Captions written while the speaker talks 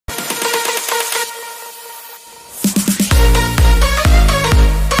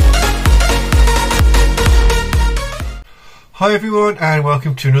Hi everyone, and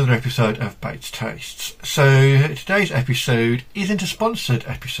welcome to another episode of Bates Tastes. So today's episode isn't a sponsored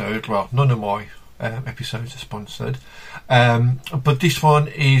episode. Well, none of my episodes are sponsored, but this one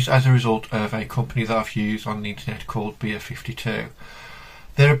is as a result of a company that I've used on the internet called Beer52.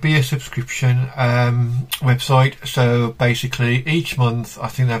 They're a beer subscription website. So basically each month, I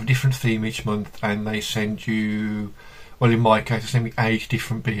think they have a different theme each month, and they send you, well in my case they send me 8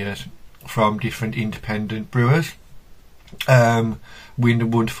 different beers from different independent brewers. With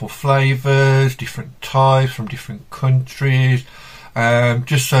wonderful flavours, different types from different countries,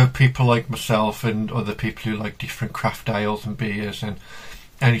 just so people like myself and other people who like different craft ales and beers and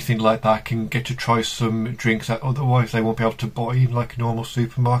anything like that can get to try some drinks that otherwise they won't be able to buy in like a normal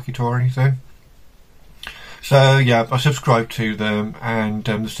supermarket or anything. So yeah, I subscribed to them, and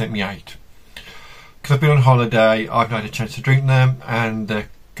they sent me 8 because I've been on holiday. I've not had a chance to drink them, and they're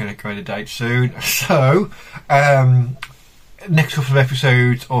going to go out of date soon. So next couple of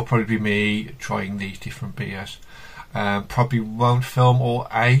episodes will probably be me trying these different beers. Probably won't film all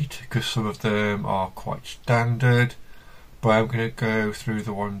 8 because some of them are quite standard, but I'm going to go through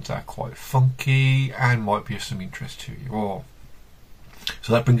the ones that are quite funky and might be of some interest to you all.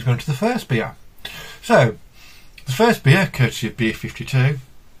 So that brings me on to the first beer. So the first beer, courtesy of Beer52,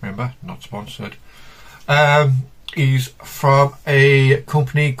 remember, not sponsored, is from a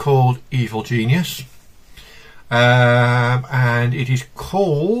company called Evil Genius. And it is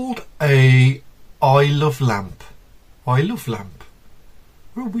called a I Love Lamp. I Love Lamp.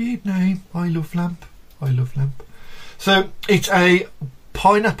 What a weird name. I Love Lamp. I Love Lamp. So it's a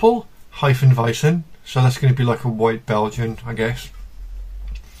pineapple Hefeweizen. So that's going to be like a white Belgian, I guess.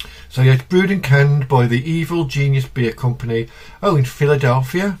 So yeah, it's brewed and canned by the Evil Genius Beer Company. Oh, in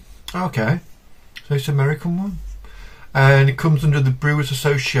Philadelphia. Okay. So it's an American one. And it comes under the Brewers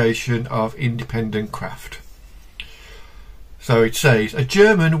Association of Independent Craft. So it says, a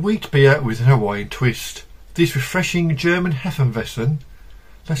German wheat beer with an Hawaiian twist. This refreshing German Hefeweizen.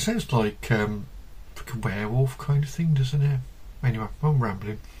 That sounds like a werewolf kind of thing, doesn't it? Anyway, I'm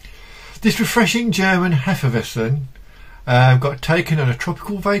rambling. This refreshing German Hefeweizen got taken on a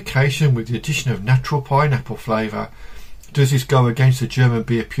tropical vacation with the addition of natural pineapple flavour. Does this go against the German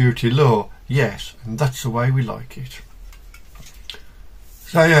beer purity law? Yes, and that's the way we like it.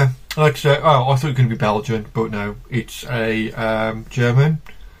 So yeah, like I said, I thought it was going to be Belgian, but no, it's a German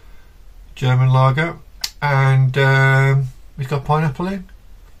lager, and it's got pineapple in.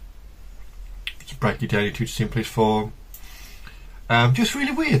 To break it down into its simplest form, just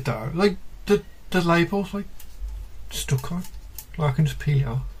really weird though. Like the label's like stuck on, like I can just peel it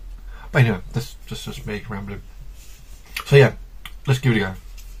off. But anyway, that's just me rambling. So yeah, let's give it a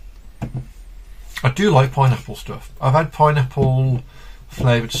go. I do like pineapple stuff. I've had pineapple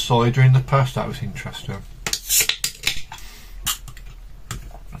flavoured cider in the past. That was interesting.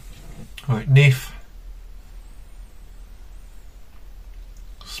 Right, Nif.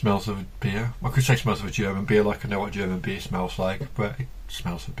 Smells of a beer. I could say smells of a German beer, like I know what German beer smells like, but it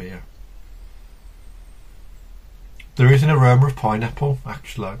smells of beer. There is an aroma of pineapple,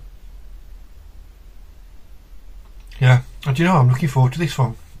 actually. Yeah, and do you know, I'm looking forward to this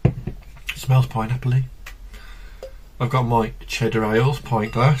one. It smells pineapple-y. I've got my Cheddar Ales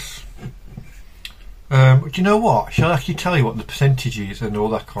pint glass. Do you know what? Shall I actually tell you what the percentage is and all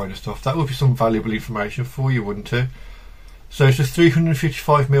that kind of stuff? That would be some valuable information for you, wouldn't it? So it's a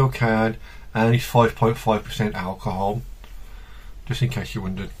 355ml can, and it's 5.5% alcohol. Just in case you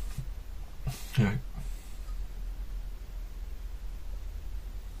wondered. Yeah.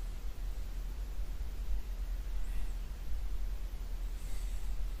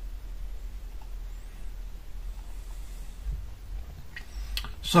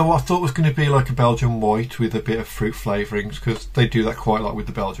 So what I thought was going to be like a Belgian white with a bit of fruit flavourings, because they do that quite a lot with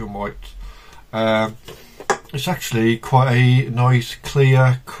the Belgian white. It's actually quite a nice,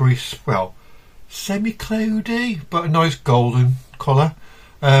 clear, crisp, well, semi-cloudy, but a nice golden colour.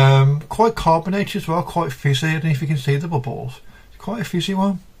 Quite carbonated as well, quite fizzy. I don't know if you can see the bubbles. It's quite a fizzy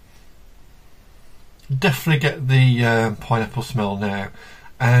one. Definitely get the pineapple smell now,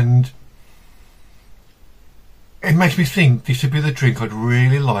 and it makes me think this would be the drink I'd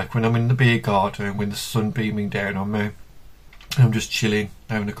really like when I'm in the beer garden, when the sun beaming down on me, and I'm just chilling,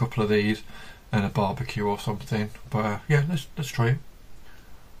 having a couple of these and a barbecue or something. But yeah, let's try it.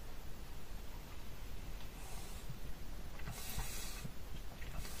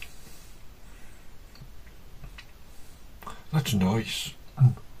 That's nice.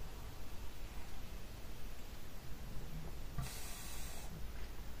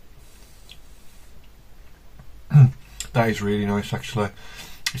 That is really nice actually.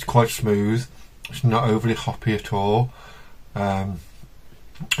 It's quite smooth. It's not overly hoppy at all.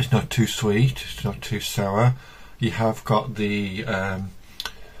 It's not too sweet, it's not too sour. You have got the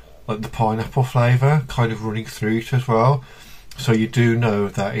like the pineapple flavour kind of running through it as well, so you do know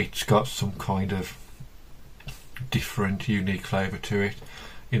that it's got some kind of different, unique flavour to it.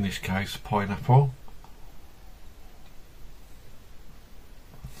 In this case, pineapple.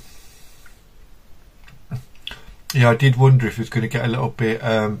 Yeah, I did wonder if it's going to get a little bit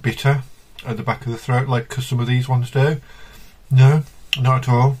bitter at the back of the throat, like cause some of these ones do. No, not at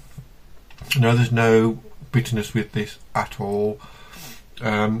all. No, there's no bitterness with this at all.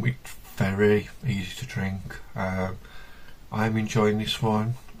 It's very easy to drink. I'm enjoying this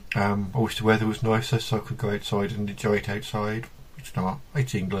one. I wish the weather was nicer so I could go outside and enjoy it outside. It's not.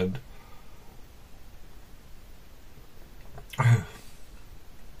 It's England.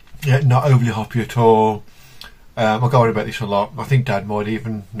 Yeah, not overly hoppy at all. I go on about this a lot. I think Dad might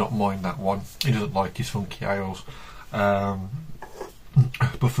even not mind that one. He doesn't like his funky ales. But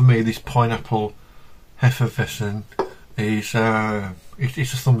for me, this pineapple Hefeweizen is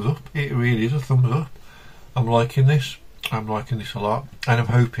it's a thumbs up. It really is a thumbs up. I'm liking this. I'm liking this a lot, and I'm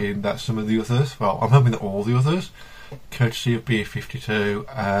hoping that some of the others, well, I'm hoping that all the others, courtesy of Beer 52,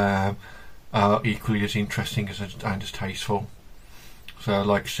 are equally as interesting and as tasteful. So,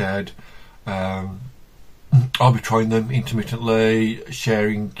 like I said, I'll be trying them intermittently,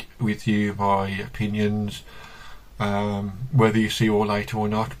 sharing with you my opinions. Whether you see all later or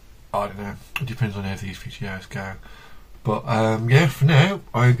not, I don't know. It depends on how these videos go. But yeah, for now,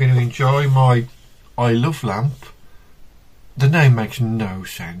 I'm going to enjoy my I Love Lamp. The name makes no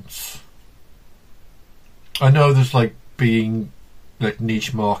sense. I know there's like being like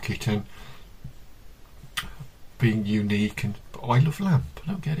niche market and being unique, and but I Love Lamp. I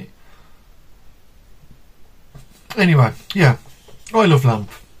don't get it. Anyway, yeah, I Love Lamp.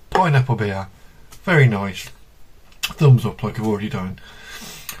 Pineapple beer. Very nice. Thumbs up like I've already done.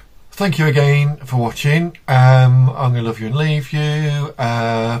 Thank you again for watching. I'm going to love you and leave you.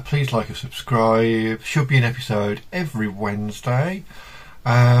 Please like and subscribe. Should be an episode every Wednesday.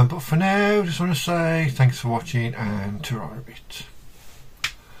 But for now, just want to say thanks for watching and ta-ra a bit.